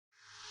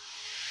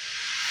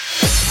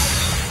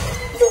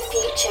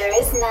future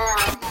is now.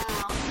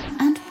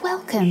 And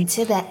welcome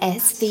to the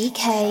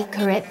SVK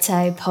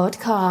Crypto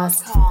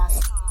Podcast.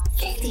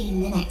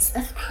 15 minutes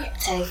of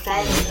crypto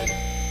fame.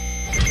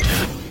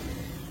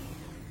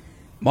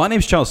 My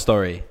name's Charles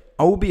Story.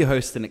 I will be your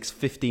host the next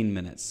 15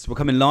 minutes. We're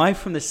coming live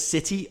from the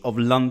city of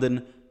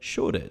London,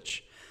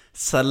 Shoreditch.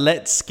 So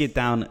let's get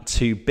down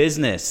to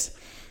business.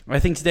 I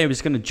think today we're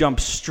just going to jump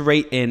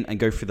straight in and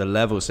go through the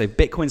levels. So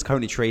Bitcoin's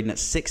currently trading at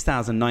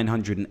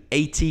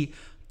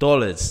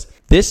 $6,980.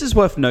 This is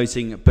worth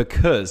noting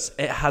because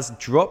it has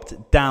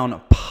dropped down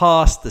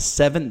past the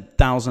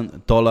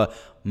 $7,000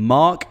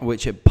 mark,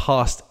 which it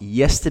passed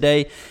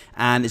yesterday,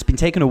 and it's been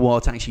taking a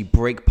while to actually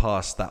break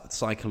past that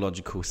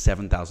psychological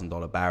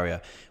 $7,000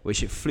 barrier,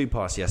 which it flew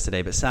past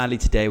yesterday. But sadly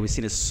today we've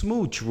seen a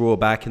small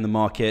drawback in the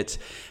market,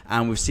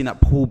 and we've seen that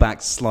pull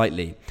back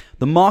slightly.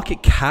 The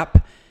market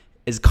cap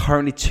is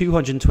currently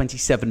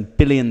 $227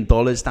 billion,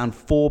 down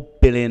 $4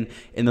 billion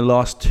in the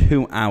last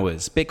 2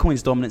 hours.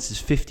 Bitcoin's dominance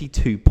is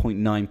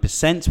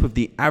 52.9%, with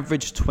the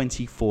average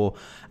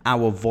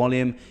 24-hour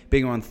volume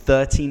being around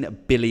 $13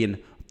 billion.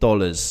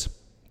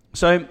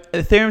 So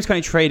Ethereum's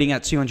currently trading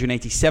at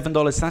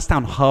 $287. That's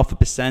down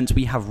 0.5%.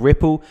 We have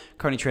Ripple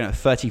currently trading at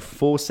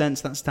 34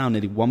 cents. That's down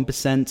nearly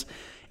 1%.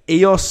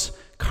 EOS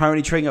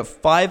currently trading at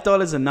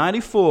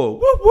 $5.94.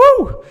 Woo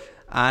woo!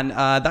 And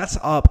that's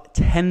up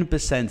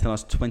 10% in the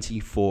last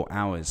 24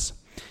 hours.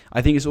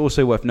 I think it's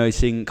also worth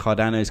noting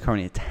Cardano is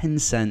currently at 10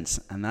 cents,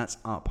 and that's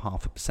up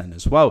 0.5%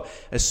 as well.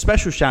 A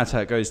special shout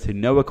out goes to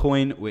Noah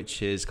Coin,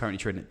 which is currently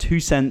trading at 2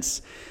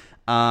 cents.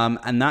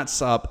 And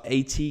that's up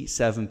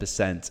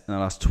 87% in the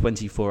last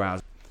 24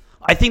 hours.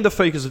 I think the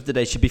focus of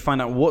today should be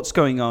find out what's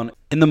going on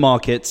in the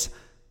markets.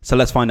 So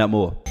let's find out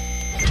more.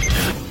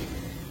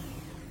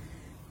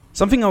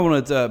 Something I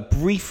wanted to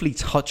briefly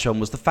touch on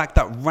was the fact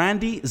that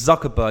Randi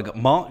Zuckerberg,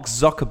 Mark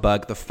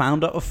Zuckerberg, the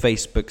founder of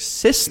Facebook's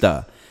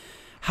sister,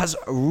 has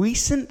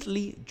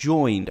recently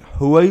joined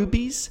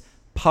Huobi's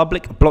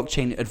Public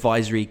Blockchain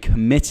Advisory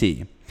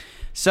Committee.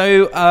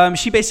 So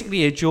she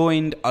basically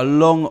joined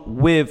along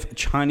with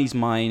Chinese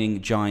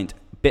mining giant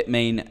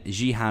Bitmain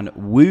Jihan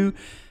Wu,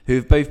 who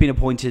have both been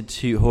appointed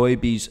to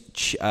Huobi's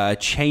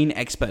Chain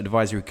Expert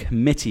Advisory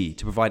Committee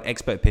to provide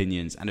expert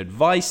opinions and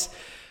advice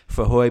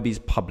for Huobi's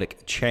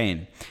public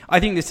chain. I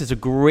think this is a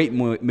great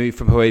move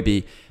from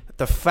Huobi.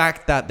 The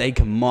fact that they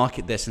can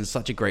market this in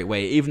such a great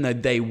way, even though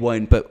they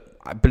won't,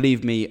 but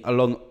believe me,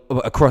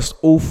 across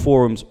all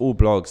forums, all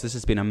blogs, this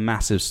has been a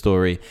massive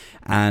story.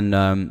 And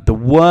the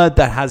word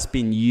that has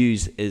been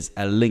used is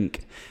a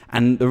link.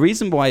 And the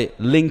reason why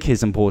link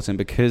is important,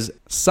 because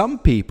some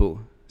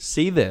people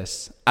see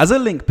this as a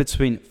link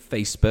between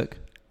Facebook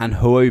and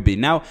Huobi.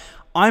 Now,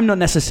 I'm not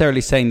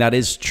necessarily saying that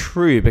is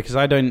true, because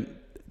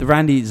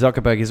Randi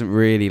Zuckerberg isn't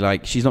really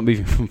she's not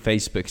moving from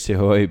Facebook to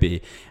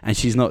Huobi, and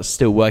she's not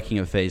still working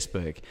at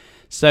Facebook.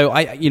 So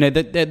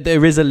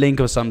there is a link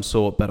of some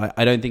sort, but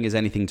I don't think there's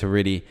anything to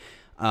really,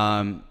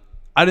 I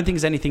don't think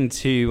there's anything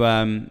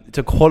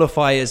to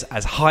qualify as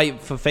hype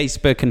for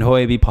Facebook and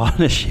Huobi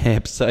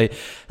partnership. So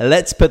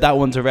let's put that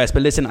one to rest.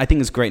 But listen, I think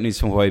it's great news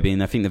from Huobi,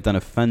 and I think they've done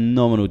a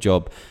phenomenal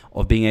job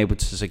of being able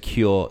to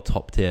secure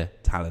top tier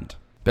talent.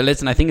 But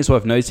listen, I think it's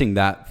worth noting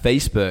that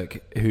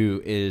Facebook,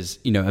 who is,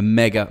 a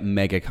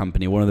mega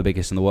company, one of the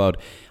biggest in the world,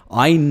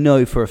 I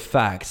know for a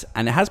fact,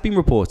 and it has been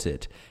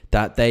reported,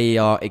 that they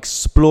are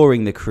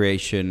exploring the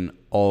creation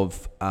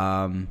of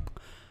their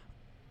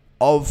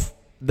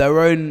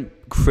own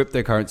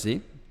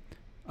cryptocurrency.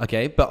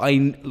 Okay, but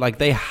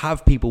they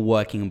have people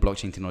working on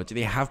blockchain technology.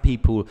 They have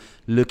people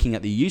looking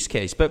at the use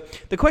case.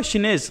 But the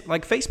question is,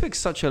 Facebook's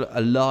such a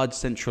large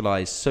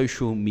centralized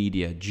social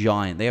media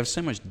giant. They have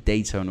so much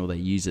data on all their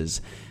users.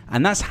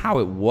 And that's how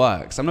it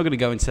works. I'm not going to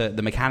go into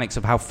the mechanics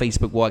of how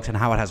Facebook works and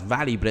how it has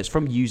value, but it's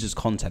from users'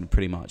 content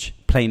pretty much,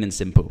 plain and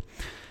simple.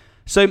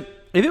 So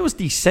if it was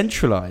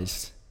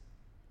decentralized,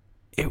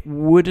 it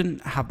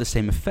wouldn't have the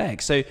same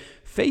effect. So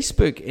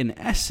Facebook, in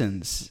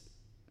essence,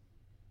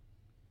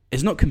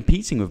 is not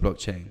competing with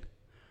blockchain.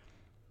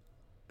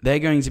 They're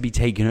going to be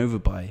taken over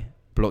by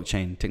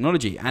blockchain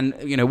technology. And,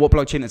 what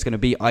blockchain it's going to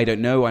be, I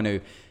don't know. I know,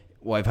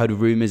 I've heard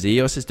of rumors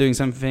EOS is doing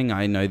something.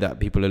 I know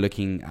that people are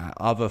looking at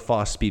other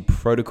fast speed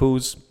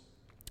protocols.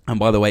 And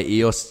by the way,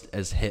 EOS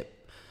has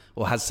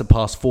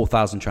surpassed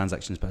 4,000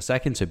 transactions per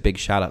second. So big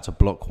shout out to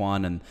Block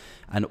One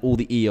and all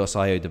the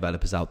EOS.io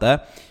developers out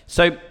there.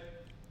 So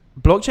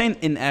blockchain,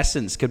 in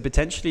essence, could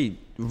potentially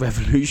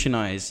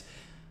revolutionize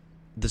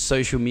the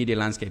social media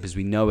landscape as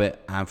we know it,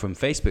 and from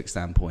Facebook's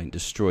standpoint,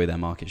 destroy their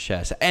market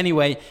share. So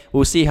anyway,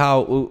 we'll see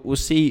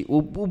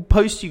we'll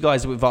post you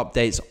guys with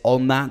updates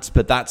on that,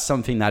 but that's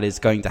something that is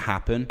going to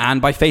happen. And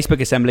by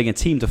Facebook assembling a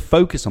team to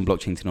focus on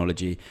blockchain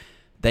technology,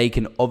 they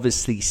can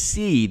obviously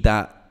see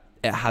that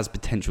it has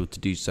potential to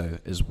do so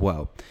as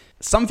well.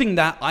 Something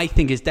that I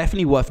think is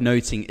definitely worth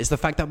noting is the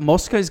fact that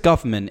Moscow's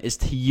government is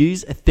to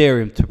use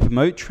Ethereum to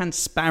promote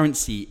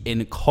transparency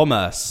in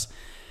commerce.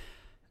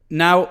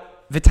 Now,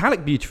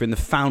 Vitalik Buterin, the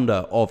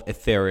founder of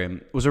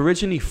Ethereum, was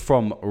originally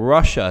from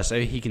Russia,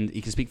 so he can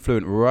speak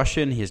fluent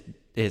Russian. He has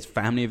his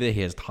family over there.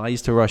 He has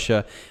ties to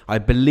Russia. I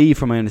believe,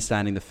 from my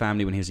understanding, the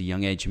family, when he was a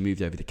young age, he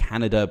moved over to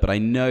Canada. But I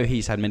know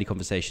he's had many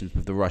conversations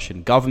with the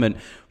Russian government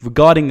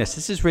regarding this.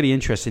 This is really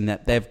interesting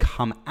that they've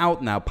come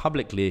out now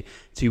publicly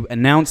to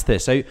announce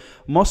this. So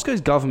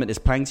Moscow's government is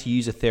planning to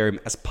use Ethereum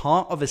as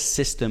part of a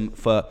system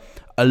for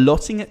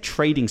allotting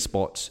trading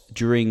spots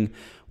during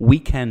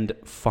weekend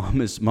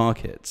farmers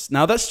markets.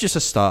 Now, that's just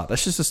a start.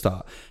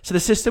 So the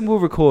system will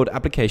record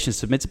applications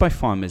submitted by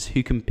farmers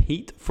who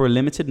compete for a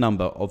limited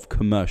number of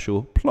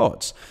commercial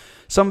plots.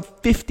 Some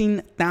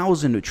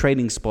 15,000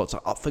 trading spots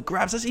are up for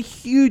grabs. That's a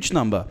huge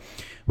number,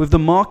 with the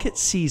market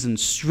season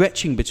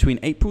stretching between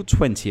April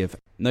 20th,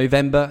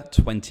 November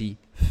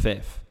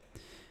 25th.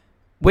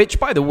 Which,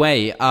 by the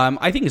way,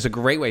 I think is a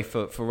great way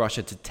for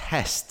Russia to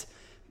test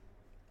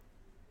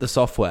the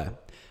software.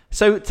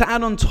 So to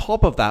add on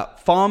top of that,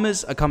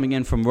 farmers are coming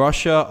in from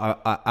Russia,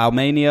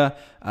 Armenia,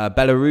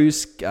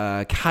 Belarus,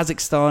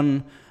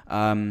 Kazakhstan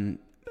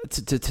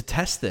to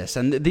test this,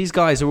 and these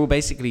guys are all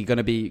basically going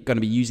to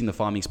be using the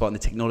farming spot and the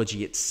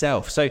technology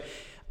itself. So,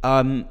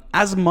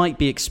 as might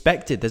be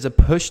expected, there's a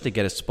push to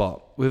get a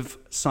spot with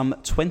some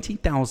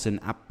 20,000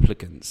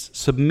 applicants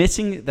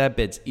submitting their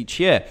bids each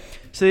year.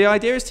 So the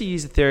idea is to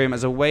use Ethereum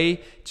as a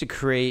way to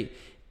create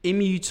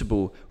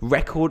immutable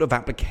record of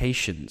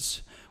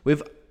applications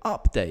with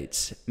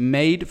updates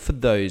made for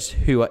those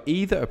who are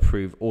either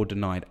approved or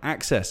denied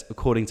access,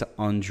 according to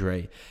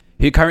Andre,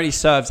 who currently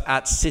serves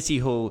at City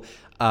Hall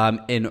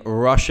in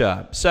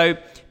Russia. So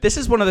this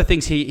is one of the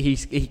things he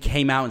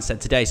came out and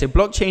said today. So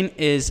blockchain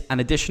is an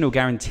additional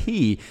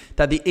guarantee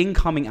that the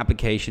incoming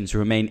applications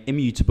remain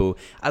immutable,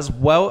 as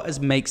well as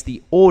makes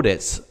the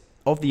audits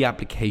of the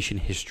application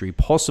history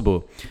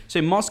possible.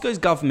 So Moscow's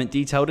government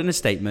detailed in a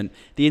statement,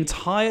 the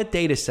entire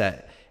data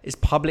set is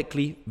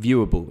publicly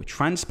viewable,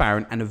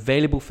 transparent, and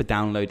available for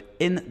download.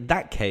 In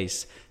that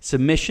case,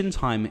 submission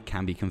time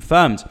can be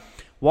confirmed,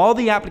 while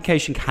the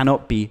application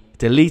cannot be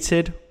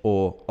deleted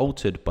or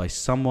altered by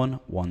someone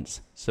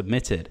once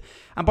submitted.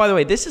 And by the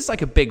way, this is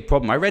like a big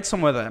problem. I read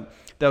somewhere that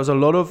there was a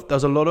lot of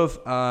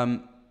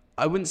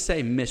I wouldn't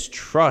say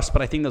mistrust,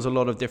 but I think there's a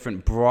lot of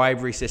different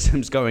bribery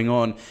systems going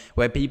on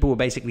where people were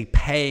basically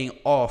paying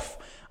off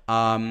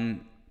government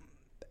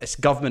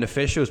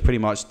officials pretty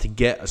much to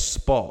get a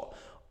spot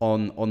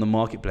on the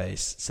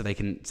marketplace so they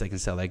can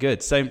sell their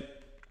goods. So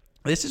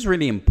this is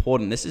really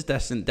important. This is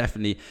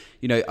definitely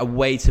a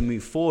way to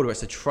move forward, where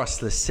it's a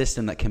trustless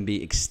system that can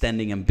be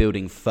extending and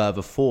building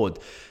further forward.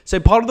 So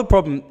part of the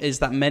problem is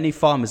that many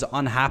farmers are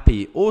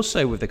unhappy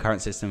also with the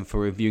current system for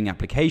reviewing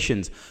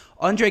applications.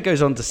 Andre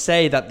goes on to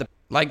say that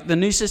the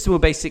new system will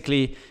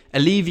basically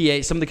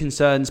alleviate some of the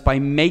concerns by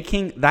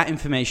making that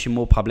information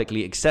more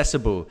publicly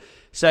accessible.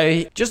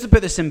 So just to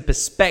put this in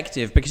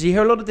perspective, because you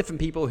hear a lot of different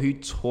people who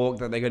talk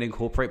that they're going to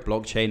incorporate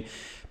blockchain,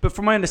 but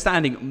from my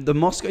understanding, the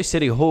Moscow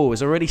City Hall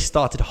has already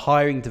started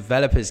hiring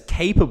developers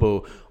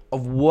capable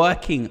of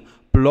working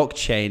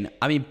blockchain.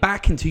 I mean,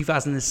 back in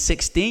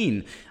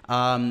 2016,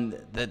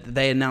 that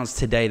they announced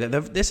today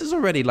that this was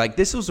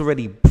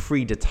already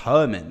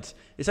predetermined.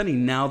 It's only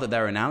now that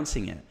they're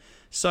announcing it.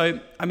 So,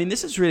 I mean,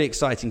 this is really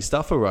exciting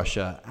stuff for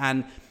Russia.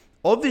 And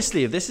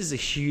obviously, if this is a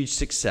huge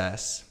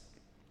success,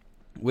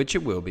 which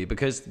it will be,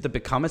 because to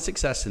become a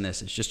success in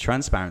this, it's just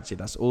transparency.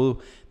 That's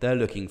all they're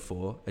looking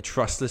for, a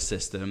trustless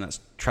system that's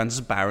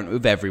transparent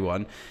with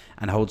everyone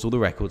and holds all the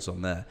records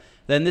on there.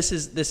 Then this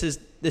is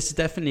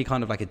definitely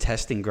kind of like a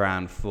testing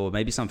ground for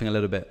maybe something a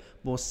little bit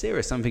more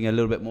serious, something a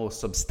little bit more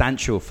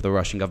substantial for the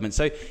Russian government.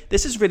 So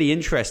this is really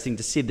interesting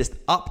to see this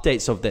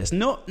updates of this,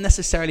 not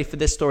necessarily for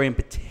this story in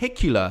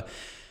particular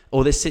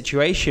or this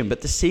situation,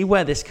 but to see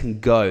where this can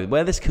go,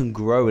 where this can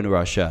grow in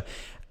Russia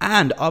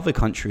and other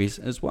countries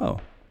as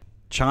well.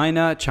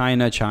 China.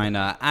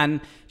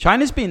 And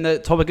China's been the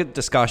topic of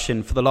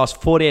discussion for the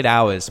last 48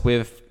 hours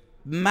with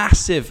a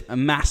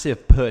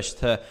massive push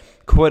to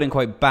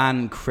quote-unquote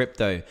ban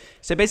crypto.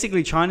 So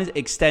basically, China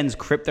extends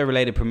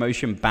crypto-related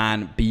promotion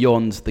ban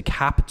beyond the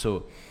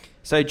capital.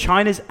 So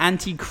China's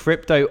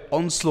anti-crypto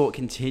onslaught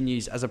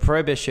continues as a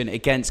prohibition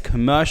against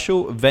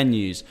commercial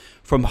venues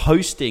from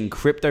hosting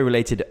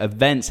crypto-related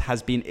events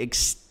has been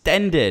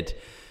extended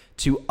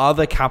to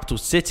other capital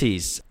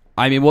cities.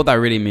 I mean, what that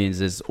really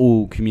means is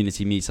all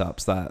community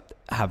meetups that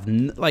have,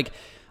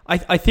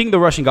 I think the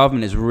Russian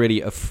government is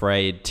really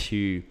afraid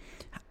to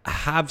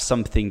have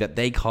something that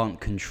they can't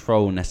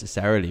control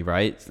necessarily,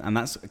 right? And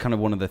that's kind of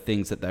one of the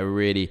things that they're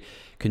really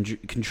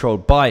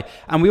controlled by.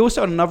 And we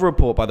also had another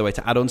report, by the way,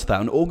 to add on to that.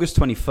 On August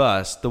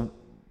 21st, the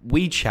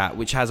WeChat,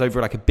 which has over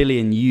 1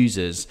 billion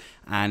users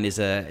and is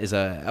a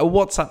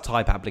WhatsApp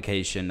type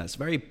application that's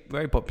very,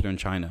 very popular in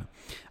China,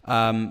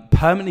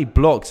 permanently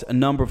blocked a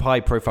number of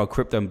high-profile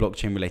crypto and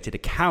blockchain-related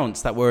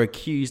accounts that were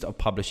accused of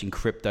publishing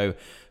crypto,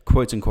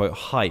 quote-unquote,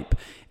 hype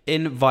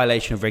in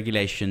violation of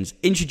regulations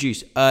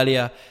introduced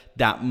earlier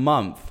that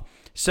month.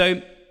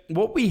 So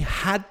what we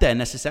had there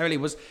necessarily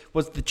was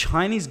the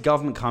Chinese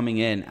government coming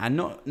in and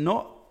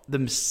not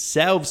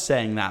themselves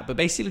saying that, but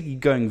basically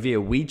going via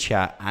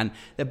WeChat, and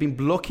they've been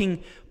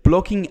blocking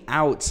blocking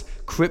out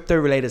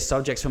crypto-related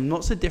subjects from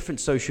lots of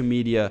different social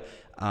media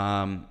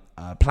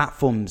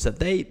platforms that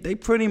they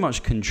pretty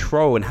much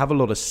control and have a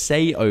lot of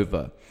say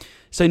over.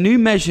 So new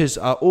measures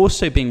are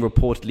also being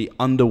reportedly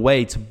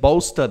underway to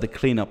bolster the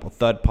cleanup of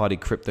third-party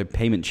crypto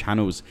payment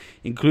channels,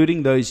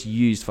 including those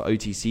used for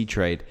OTC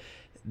trade.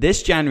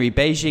 This January,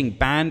 Beijing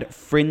banned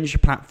fringe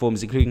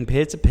platforms, including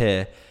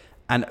peer-to-peer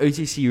and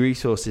OTC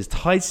resources,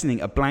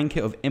 tightening a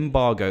blanket of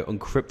embargo on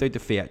crypto to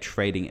fiat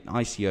trading in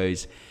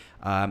ICOs.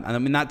 And I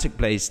mean, that took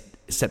place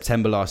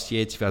September last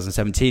year,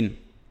 2017.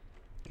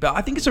 But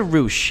I think it's a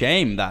real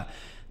shame that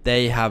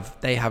they have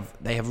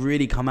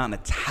really come out and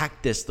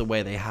attacked this the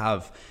way they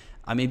have.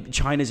 I mean,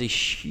 China's a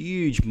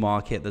huge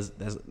market. There's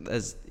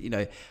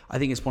I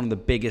think it's one of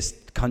the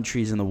biggest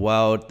countries in the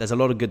world. There's a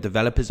lot of good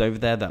developers over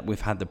there that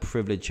we've had the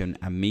privilege and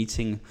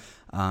meeting.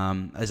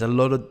 There's a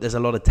lot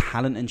of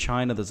talent in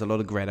China. There's a lot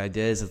of great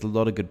ideas. There's a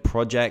lot of good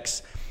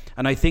projects.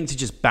 And I think to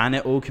just ban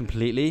it all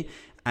completely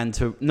and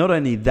to not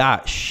only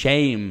that,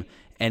 shame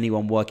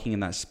anyone working in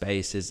that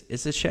space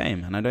is a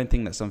shame. And I don't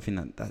think that's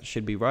something that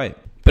should be right.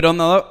 But on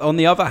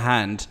the other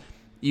hand,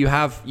 you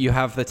have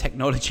the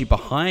technology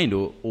behind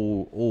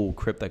all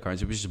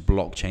cryptocurrency, which is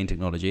blockchain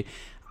technology.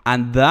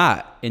 And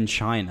that in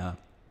China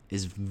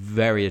is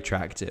very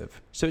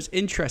attractive. So it's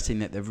interesting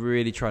that they've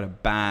really tried to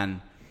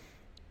ban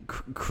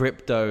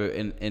crypto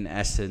in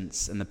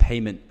essence and the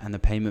payment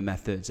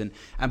methods and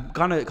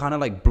kind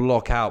of like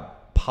block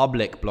out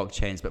public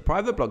blockchains, but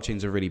private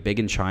blockchains are really big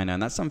in China,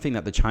 and that's something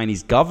that the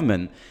Chinese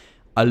government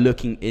are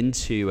looking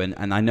into,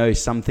 and I know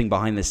something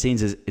behind the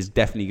scenes is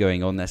definitely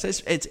going on there. So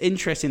it's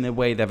interesting the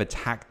way they've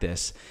attacked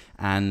this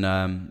and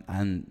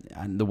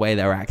the way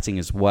they're acting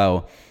as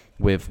well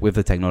with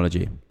the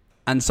technology.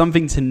 And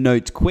something to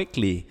note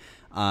quickly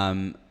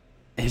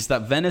is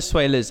that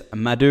Venezuela's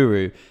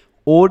Maduro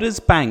orders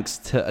banks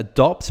to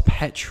adopt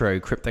Petro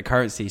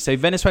cryptocurrency. So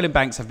Venezuelan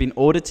banks have been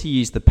ordered to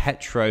use the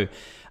Petro.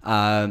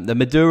 The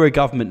Maduro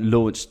government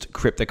launched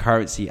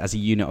cryptocurrency as a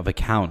unit of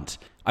account.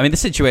 I mean, the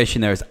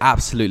situation there is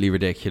absolutely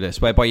ridiculous,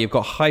 whereby you've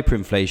got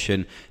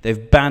hyperinflation.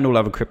 They've banned all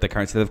other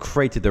cryptocurrency. They've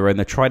created their own.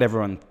 They've tried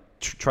to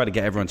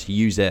get everyone to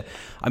use it.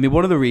 I mean,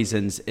 one of the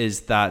reasons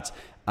is that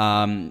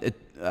the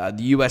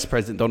US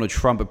President Donald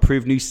Trump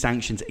approved new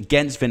sanctions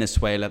against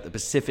Venezuela that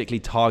specifically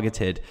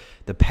targeted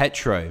the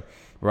Petro.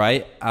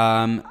 Right,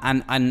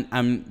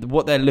 and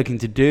what they're looking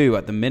to do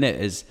at the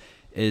minute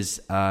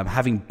is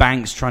having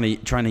banks trying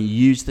to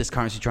use this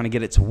currency, trying to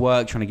get it to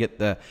work, trying to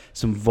get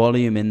some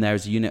volume in there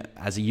as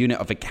a unit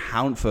of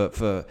account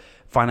for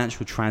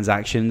financial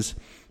transactions.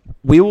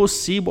 We will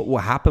see what will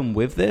happen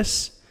with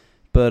this,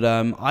 but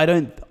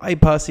I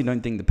personally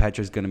don't think the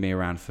Petro is going to be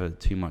around for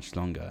too much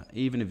longer,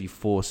 even if you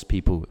force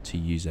people to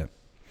use it.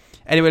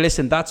 Anyway,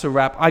 listen, that's a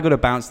wrap. I got to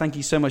bounce. Thank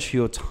you so much for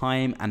your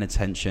time and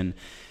attention.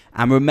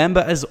 And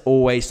remember, as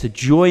always, to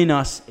join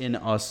us in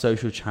our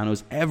social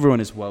channels. Everyone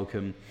is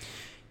welcome.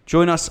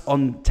 Join us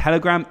on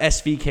Telegram,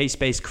 SVK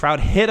Space Crowd.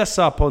 Hit us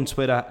up on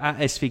Twitter at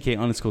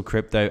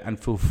SVK_crypto. And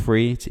feel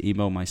free to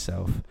email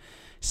myself,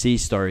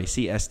 CStory,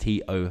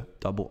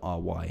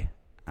 CSTORRY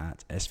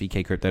at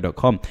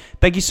svkcrypto.com.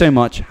 Thank you so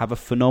much. Have a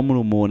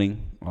phenomenal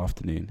morning,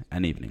 afternoon,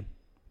 and evening.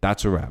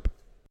 That's a wrap.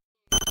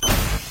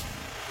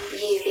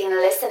 You've been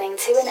listening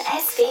to an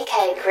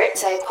SVK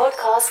Crypto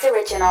Podcast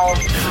original.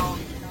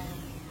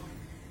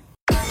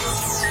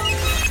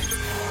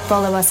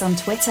 Follow us on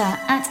Twitter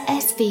at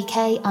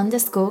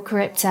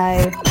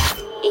SVK_crypto.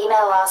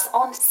 Email us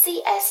on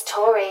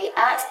CStory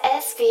at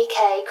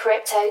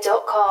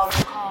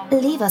svkcrypto.com.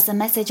 Leave us a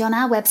message on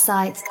our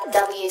website,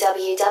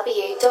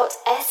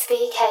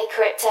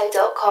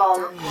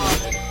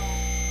 www.svkcrypto.com.